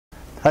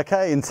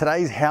Okay, in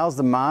today's How's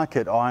the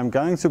Market, I'm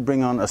going to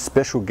bring on a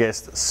special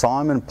guest,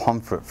 Simon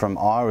Pomfret from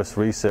Iris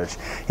Research.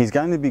 He's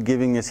going to be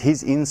giving us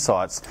his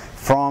insights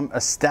from a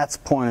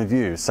stats point of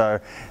view. So,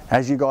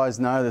 as you guys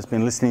know, that's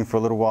been listening for a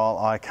little while,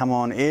 I come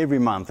on every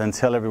month and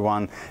tell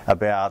everyone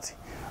about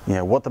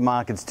what the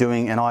market's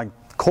doing, and I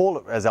call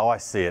it as I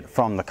see it,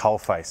 from the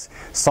coalface.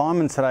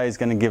 Simon today is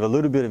going to give a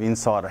little bit of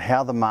insight of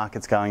how the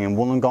market's going in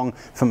Wollongong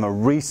from a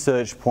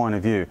research point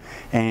of view,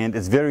 and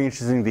it's very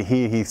interesting to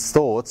hear his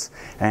thoughts,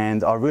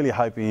 and I really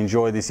hope you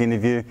enjoy this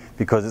interview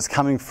because it's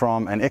coming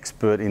from an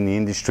expert in the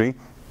industry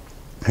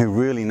who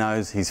really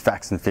knows his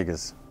facts and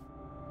figures.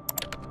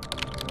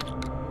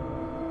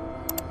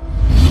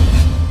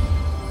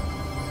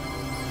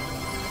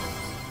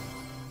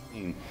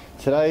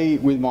 Today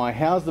with my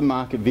How's the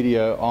Market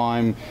video,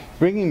 I'm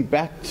bringing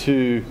back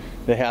to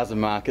the How's the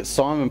Market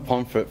Simon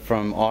Pomfret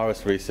from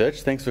Iris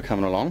Research. Thanks for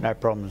coming along. No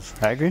problems,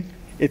 Adrian.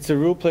 It's a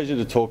real pleasure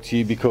to talk to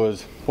you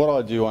because what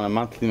I do on a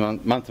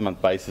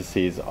month-to-month basis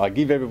is I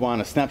give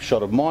everyone a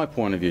snapshot of my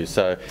point of view.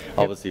 So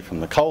obviously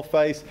from the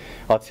coalface,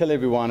 I tell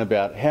everyone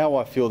about how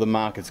I feel the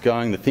market's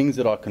going, the things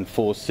that I can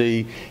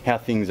foresee, how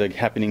things are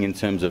happening in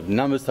terms of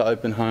numbers to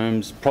open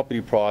homes,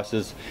 property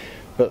prices.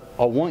 But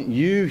I want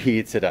you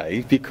here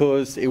today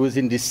because it was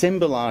in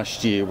December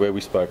last year where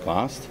we spoke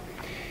last,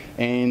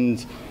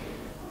 and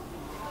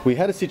we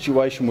had a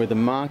situation where the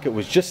market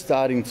was just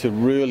starting to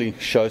really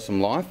show some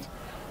life.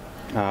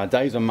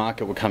 Days on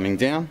market were coming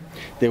down.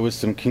 There was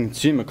some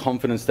consumer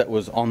confidence that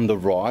was on the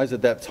rise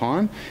at that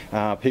time.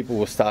 People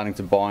were starting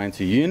to buy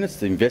into units,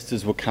 the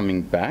investors were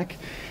coming back.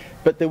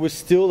 But there was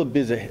still a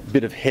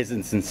bit of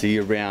hesitancy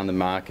around the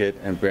market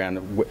and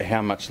around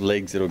how much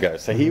legs it'll go.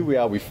 So here we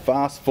are, we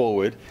fast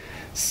forward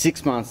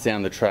 6 months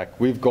down the track,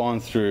 we've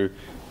gone through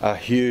a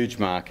huge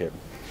market.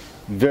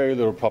 Very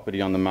little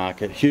property on the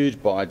market,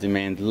 huge buyer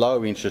demand,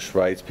 low interest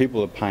rates,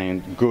 people are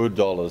paying good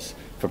dollars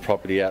for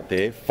property out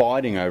there,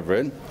 fighting over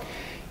it.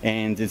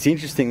 And it's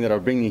interesting that I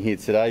bring you here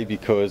today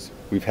because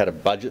we've had a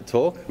budget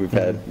talk, we've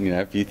had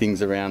a few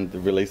things around the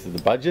release of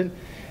the budget,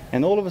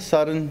 and all of a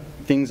sudden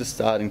things are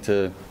starting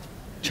to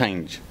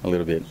change a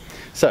little bit.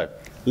 So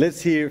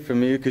let's hear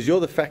from you because you're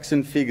the facts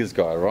and figures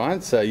guy,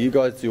 right? So you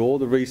guys do all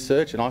the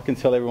research and I can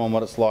tell everyone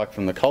what it's like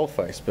from the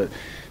coalface, but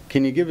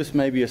can you give us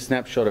maybe a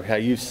snapshot of how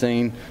you've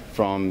seen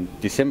from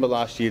December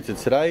last year to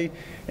today,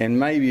 and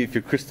maybe if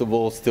your crystal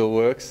ball still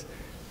works,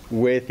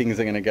 where things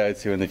are going to go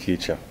to in the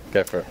future?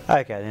 Go for it.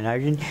 Okay then,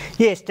 Adrian.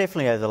 Yes,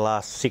 definitely over the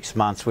last 6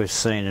 months we've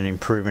seen an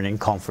improvement in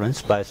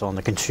confidence both on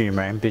the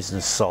consumer and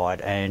business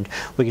side, and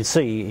we can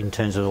see in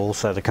terms of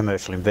also the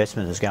commercial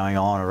investment that's going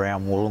on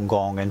around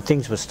Wollongong, and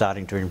things were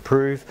starting to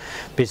improve.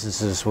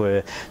 Businesses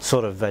were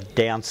sort of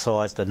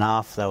downsized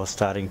enough, they were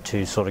starting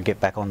to sort of get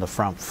back on the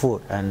front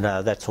foot, and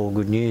that's all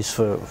good news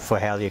for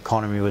how the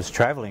economy was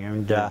travelling.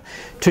 And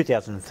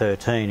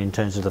 2013 in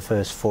terms of the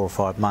first 4 or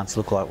 5 months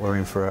look like we're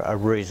in for a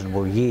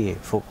reasonable year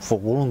for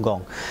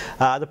Wollongong.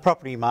 The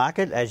property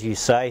market, as you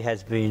say,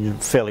 has been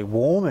fairly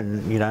warm,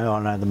 and I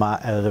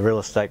know the real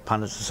estate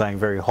pundits are saying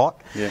very hot.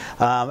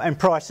 And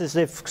prices,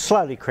 they've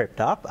slowly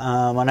crept up.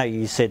 I know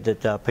you said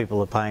that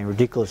people are paying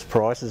ridiculous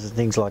prices and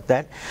things like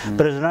that,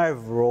 but as an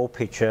overall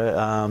picture,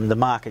 the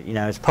market,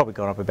 it's probably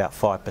gone up about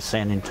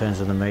 5% in terms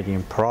of the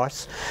median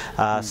price.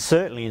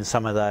 Certainly in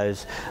some of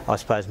those, I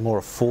suppose, more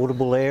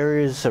affordable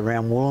areas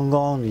around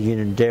Wollongong, the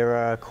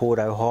Unanderra,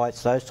 Cordo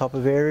Heights, those type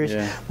of areas,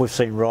 we've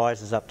seen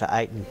rises up to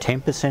 8 and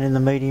 10% in the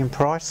median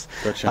price.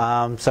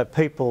 Gotcha. So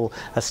people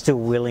are still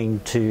willing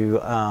to,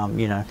 I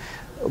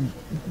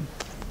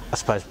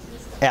suppose,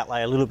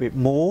 outlay a little bit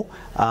more,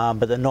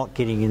 but they're not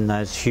getting in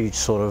those huge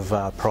sort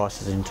of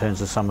prices in terms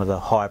of some of the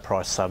higher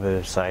price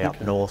suburbs, say up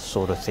north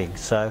sort of thing.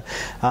 So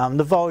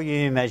the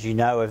volume, as you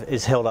know,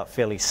 is held up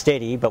fairly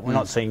steady, but we're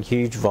not seeing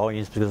huge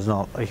volumes because there's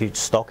not a huge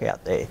stock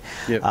out there.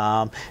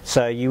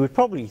 So you would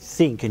probably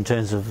think in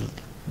terms of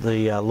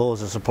the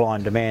laws of supply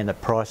and demand that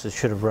prices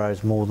should have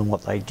rose more than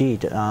what they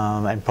did,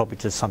 and probably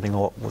to something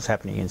like what was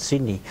happening in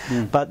Sydney.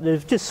 But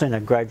they've just seen a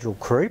gradual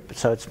creep,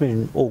 so it's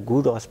been all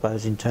good, I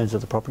suppose, in terms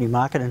of the property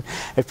market. And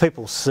if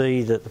people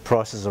see that the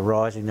prices are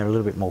rising, they're a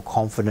little bit more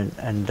confident,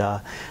 and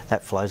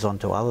that flows on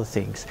to other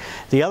things.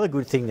 The other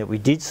good thing that we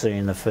did see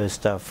in the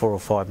first 4 or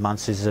 5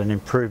 months is an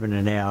improvement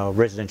in our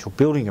residential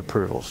building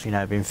approvals.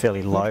 Been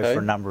fairly low for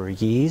a number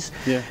of years.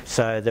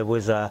 So there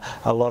was a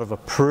lot of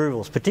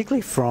approvals,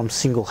 particularly from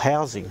single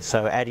housing.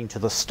 So adding to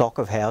the stock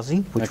of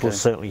housing, which will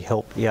certainly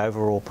help the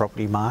overall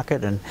property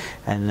market and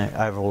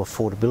the overall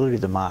affordability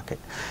of the market.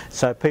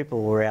 So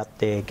people were out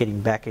there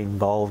getting back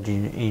involved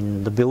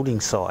in the building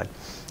side.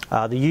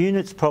 The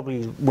units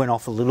probably went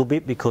off a little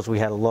bit because we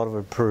had a lot of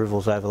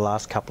approvals over the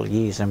last couple of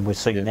years, and we're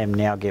seeing them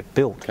now get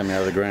built. Coming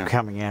out of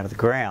the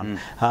ground.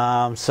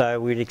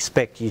 So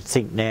you'd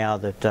think now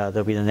that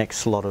there'll be the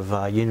next lot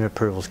of unit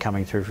approvals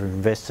coming through from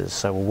investors,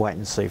 so we'll wait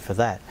and see for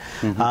that.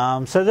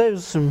 So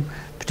there's some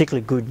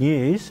particularly good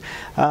news.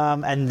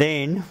 And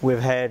then we've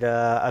had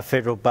a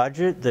federal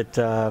budget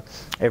that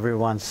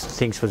everyone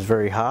thinks was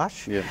very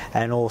harsh. Yeah.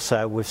 And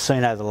also we've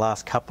seen over the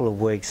last couple of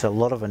weeks a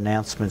lot of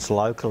announcements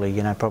locally,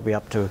 you know, probably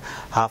up to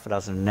half a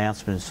dozen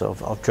announcements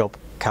of job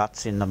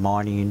cuts in the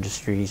mining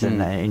industries and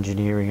the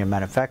engineering and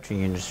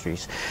manufacturing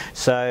industries.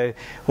 So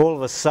all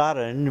of a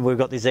sudden we've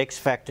got this X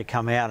factor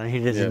come out and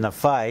hit us in the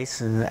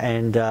face,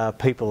 and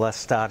people are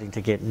starting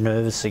to get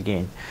nervous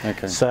again.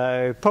 Okay.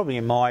 So probably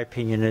in my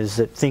opinion is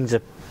that things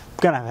are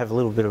going to have a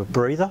little bit of a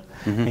breather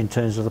in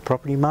terms of the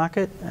property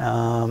market,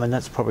 and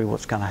that's probably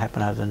what's going to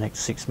happen over the next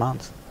 6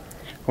 months.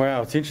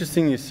 Wow, it's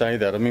interesting you say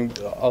that. I mean,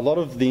 a lot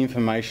of the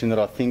information that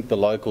I think the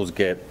locals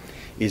get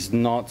is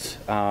not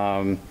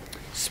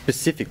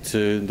specific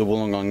to the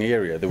Wollongong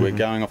area, that we're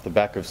going off the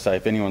back of, say,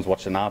 if anyone's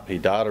watched an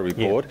RP data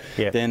report,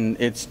 then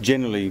it's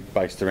generally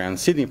based around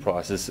Sydney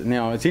prices.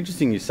 Now, it's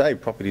interesting you say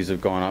properties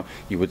have gone up,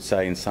 you would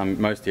say in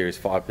most areas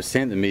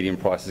 5%, the median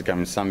price has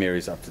gone in some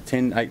areas up to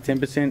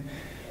 10%,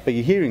 but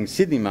you're hearing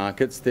Sydney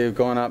markets, they've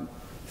gone up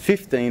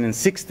 15 and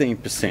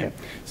 16%.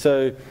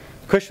 So,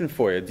 question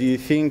for you, do you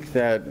think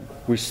that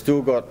we've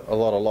still got a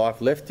lot of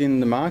life left in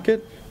the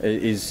market?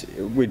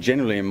 We're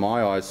generally, in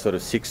my eyes, sort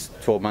of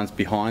 6-12 months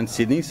behind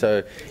Sydney,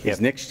 so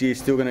is next year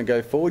still going to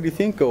go forward, do you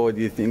think, or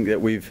do you think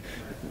that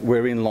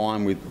we're in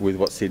line with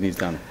what Sydney's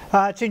done?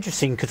 It's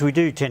interesting because we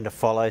do tend to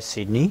follow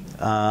Sydney,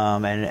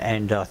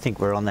 and I think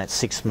we're on that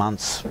 6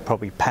 months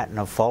probably pattern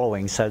of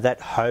following, so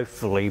that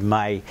hopefully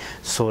may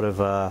sort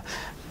of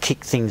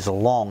kick things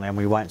along, and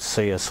we won't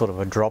see a sort of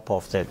a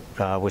drop-off that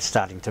we're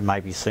starting to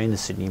maybe see in the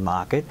Sydney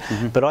market.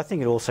 But I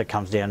think it also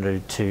comes down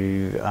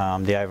to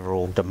the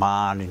overall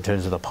demand in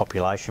terms of the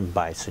population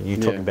base, and you're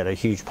talking about a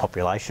huge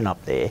population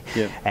up there.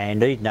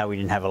 And even though we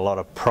didn't have a lot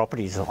of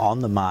properties on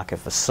the market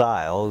for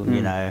sale,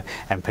 you know,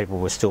 and people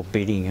were still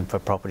bidding for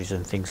properties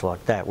and things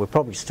like that, we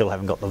probably still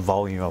haven't got the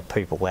volume of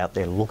people out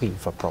there looking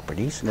for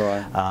properties,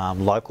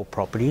 local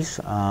properties.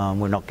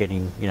 We're not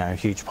getting, you know,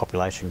 huge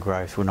population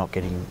growth. We're not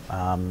getting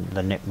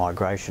the net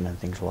migration and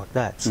things like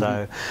that.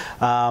 So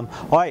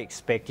I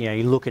expect, you know,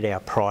 you look at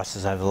our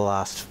prices over the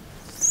last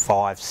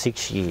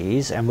 5-6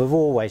 years, and we've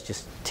always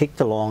just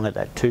ticked along at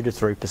that 2 to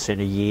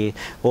 3% a year.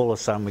 All of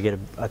a sudden we get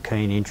a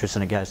keen interest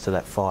and it goes to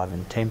that 5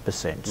 and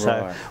 10%.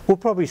 So we'll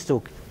probably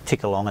still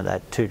tick along at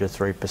that 2 to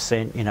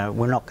 3%. You know,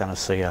 we're not going to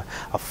see a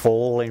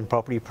fall in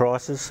property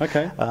prices.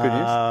 Okay, good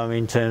news.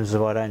 In terms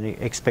of, I don't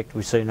expect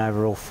we see an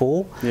overall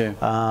fall.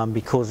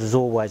 Because there's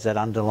always that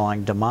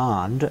underlying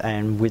demand,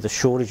 and with a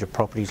shortage of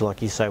properties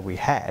like you say we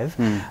have,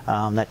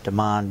 that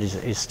demand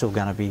is still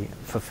going to be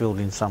fulfilled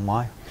in some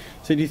way.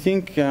 So do you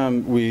think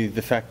with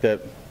the fact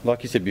that,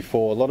 like you said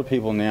before, a lot of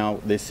people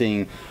now, they're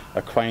seeing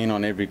a crane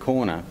on every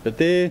corner,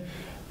 but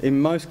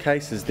in most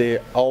cases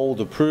they're old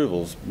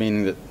approvals,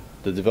 meaning that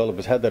the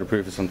developers had that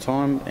approval for some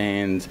time,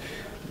 and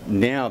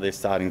now they're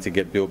starting to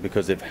get built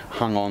because they've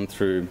hung on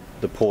through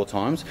the poor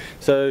times.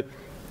 So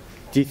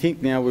do you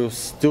think now we'll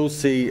still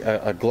see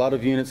a glut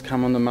of units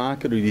come on the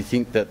market, or do you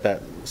think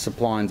that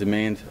supply and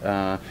demand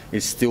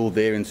is still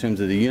there in terms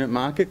of the unit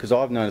market? Because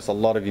I've noticed a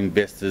lot of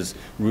investors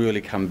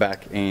really come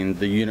back, and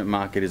the unit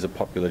market is a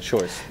popular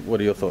choice. What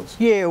are your thoughts?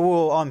 Yeah,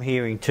 well, I'm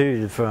hearing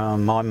too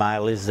from my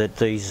mail is that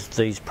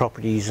these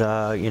properties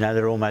are, you know,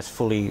 they're almost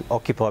fully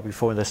occupied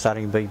before they're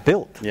starting to be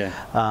built.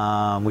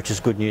 Which is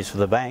good news for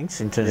the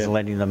banks in terms of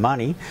lending the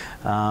money.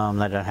 They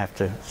don't have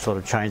to sort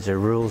of change their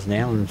rules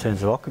now in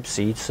terms of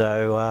occupancy.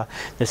 So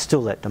there's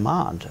still that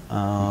demand,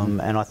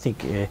 and I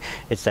think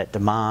it's that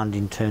demand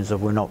in terms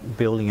of we're not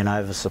building an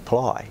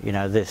oversupply. You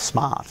know, they're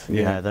smart.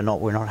 You know,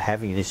 we're not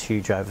having this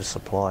huge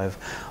oversupply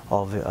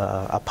of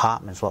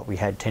apartments like we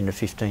had 10 to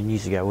 15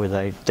 years ago, where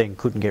they then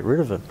couldn't get rid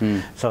of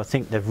them. So I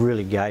think they've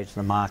really gauged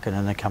the market,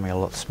 and they're coming a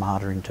lot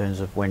smarter in terms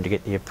of when to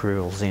get the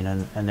approvals in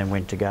and then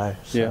when to go.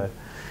 So,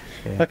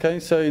 Okay,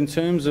 so in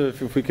terms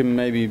of, if we can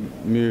maybe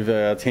move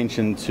our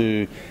attention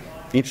to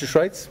interest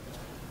rates.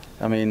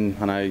 I mean,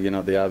 I know you're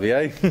not the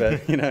RBA,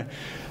 but you know,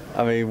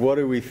 I mean, what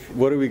are we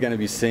going to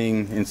be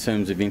seeing in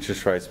terms of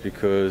interest rates?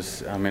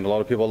 Because I mean, a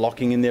lot of people are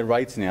locking in their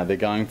rates now. They're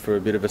going for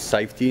a bit of a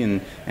safety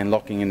and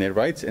locking in their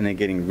rates, and they're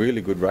getting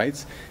really good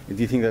rates. Do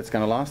you think that's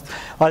going to last?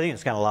 I think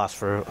it's going to last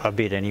for a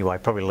bit anyway,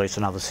 probably at least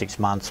another 6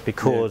 months,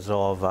 because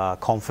of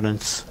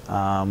confidence.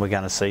 We're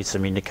going to see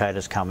some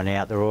indicators coming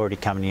out. They're already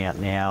coming out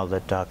now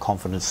that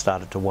confidence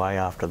started to weigh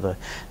after the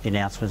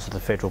announcements of the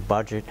federal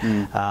budget.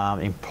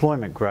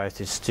 Employment growth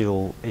is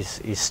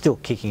still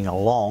kicking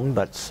along,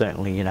 but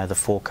certainly, you know, the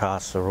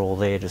forecasts are all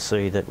there to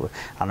see that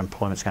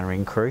unemployment's going to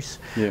increase,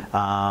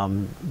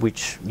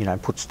 which, you know,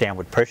 puts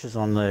downward pressures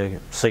on the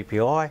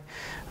CPI.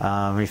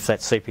 If that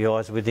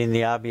CPI is within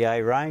the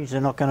RBA range,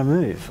 they're not going to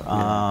move,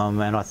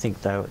 and I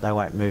think they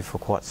won't move for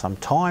quite some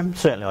time.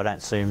 Certainly I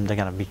don't see them, they're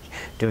going to be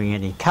doing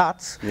any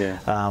cuts.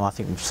 I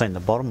think we've seen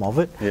the bottom of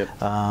it,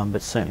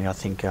 but certainly I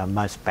think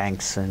most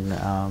banks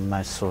and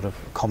most sort of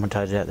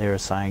commentators out there are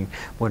saying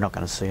we're not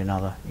going to see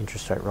another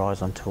interest rate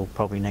rise until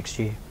probably next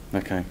year.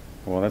 Okay.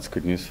 Well, that's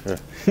good news for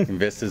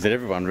investors and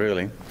everyone,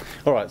 really.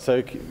 All right,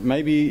 so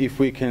maybe if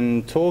we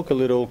can talk a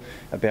little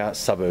about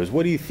suburbs.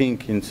 What do you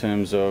think in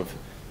terms of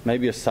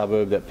maybe a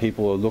suburb that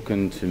people are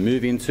looking to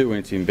move into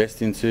and to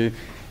invest into?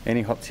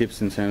 Any hot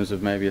tips in terms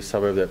of maybe a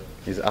suburb that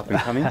is up and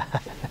coming?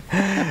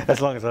 As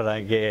long as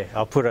I don't,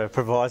 I'll put a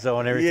proviso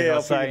on everything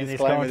I say in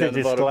this content,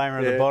 disclaimer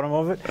at the bottom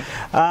of it.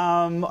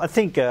 I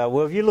think,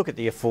 well, if you look at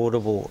the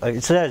affordable,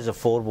 it's those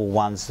affordable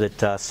ones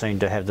that seem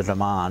to have the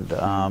demand.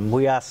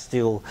 We are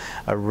still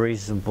a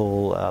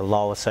reasonable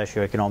lower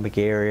socioeconomic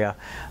area.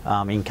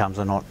 Incomes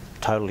are not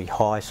totally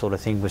high sort of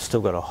thing. We've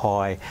still got a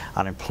high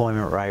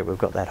unemployment rate. We've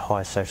got that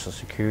high social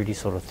security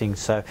sort of thing.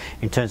 So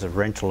in terms of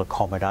rental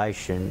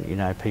accommodation, you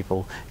know,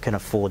 people can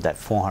afford that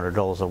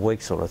 $400 a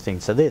week sort of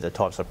thing. So they're the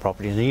types of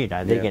properties, you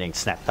know, they're getting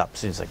snapped up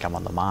since they come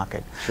on the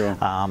market. Sure.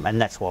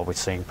 And that's why we're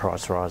seeing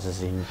price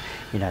rises in,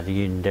 you know,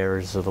 the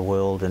Underas of the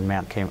world and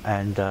Mount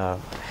Kembla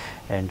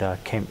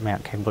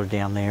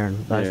down there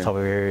and those type of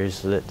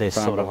areas that they're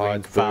sort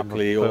of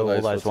Berkeley, all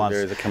those ones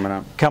areas are coming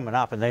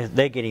up. And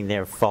they're getting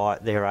their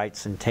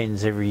 8s and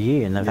 10s every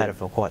year, and they've had it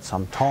for quite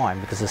some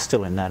time because they're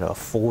still in that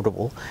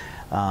affordable.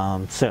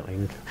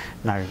 Certainly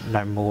no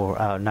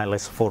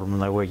less affordable than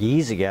they were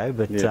years ago,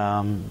 but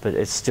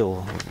it's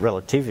still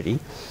relativity.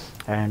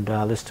 And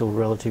they're still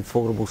relatively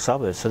affordable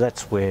suburbs, so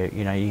that's where,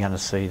 you know, you're going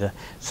to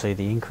see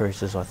the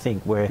increases. I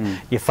think where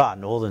your far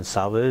northern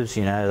suburbs,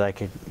 you know,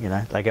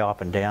 they go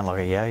up and down like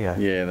a yo-yo.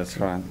 Yeah, that's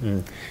right.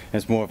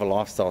 It's more of a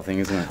lifestyle thing,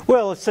 isn't it?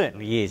 Well, it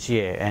certainly is,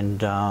 yeah.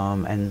 And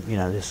you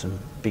know, there's some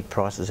big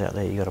prices out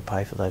there you got to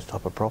pay for those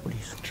type of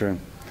properties. True.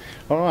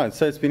 All right,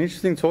 so it's been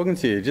interesting talking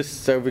to you.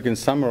 Just so we can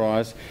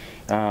summarise,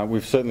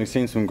 we've certainly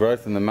seen some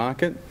growth in the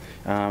market.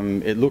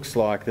 It looks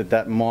like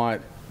that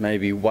might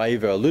maybe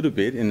waver a little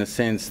bit in the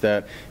sense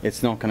that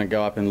it's not going to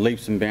go up in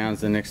leaps and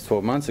bounds in the next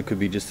 12 months. It could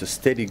be just a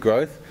steady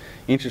growth.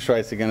 Interest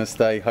rates are going to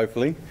stay,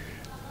 hopefully,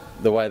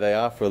 the way they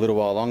are for a little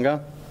while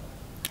longer.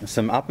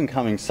 Some up and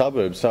coming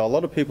suburbs. So a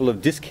lot of people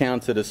have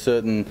discounted a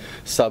certain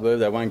suburb.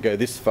 They won't go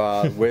this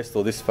far west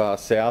or this far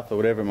south or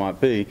whatever it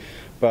might be.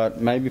 But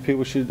maybe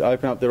people should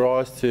open up their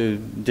eyes to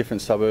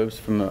different suburbs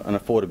from an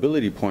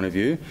affordability point of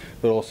view,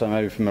 but also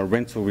maybe from a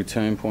rental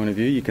return point of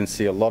view. You can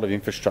see a lot of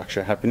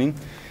infrastructure happening.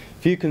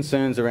 Few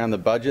concerns around the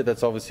budget.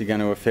 That's obviously going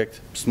to affect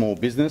small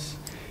business,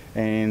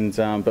 and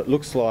but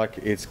looks like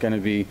it's going to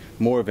be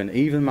more of an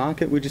even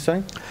market. Would you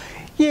say?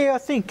 Yeah, I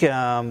think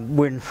I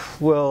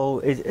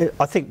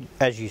think,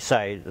 as you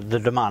say, the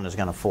demand is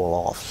going to fall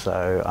off.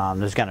 So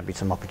there's going to be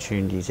some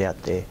opportunities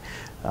out there,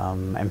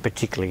 and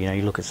particularly, you know,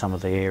 you look at some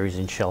of the areas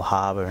in Shell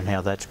Harbour and how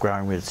that's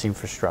growing with its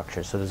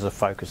infrastructure. So there's a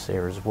focus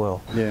there as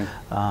well. Yeah.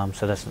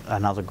 So that's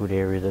another good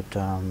area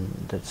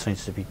that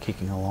seems to be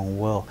kicking along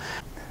well.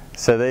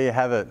 So there you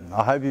have it.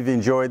 I hope you've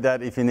enjoyed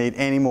that. If you need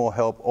any more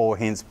help or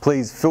hints,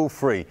 please feel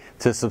free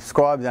to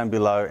subscribe down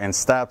below and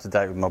stay up to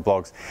date with my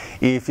blogs.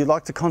 If you'd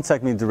like to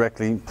contact me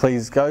directly,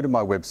 please go to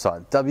my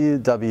website,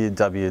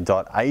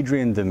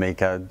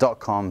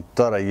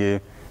 www.adriandemico.com.au.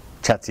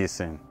 Chat to you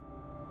soon.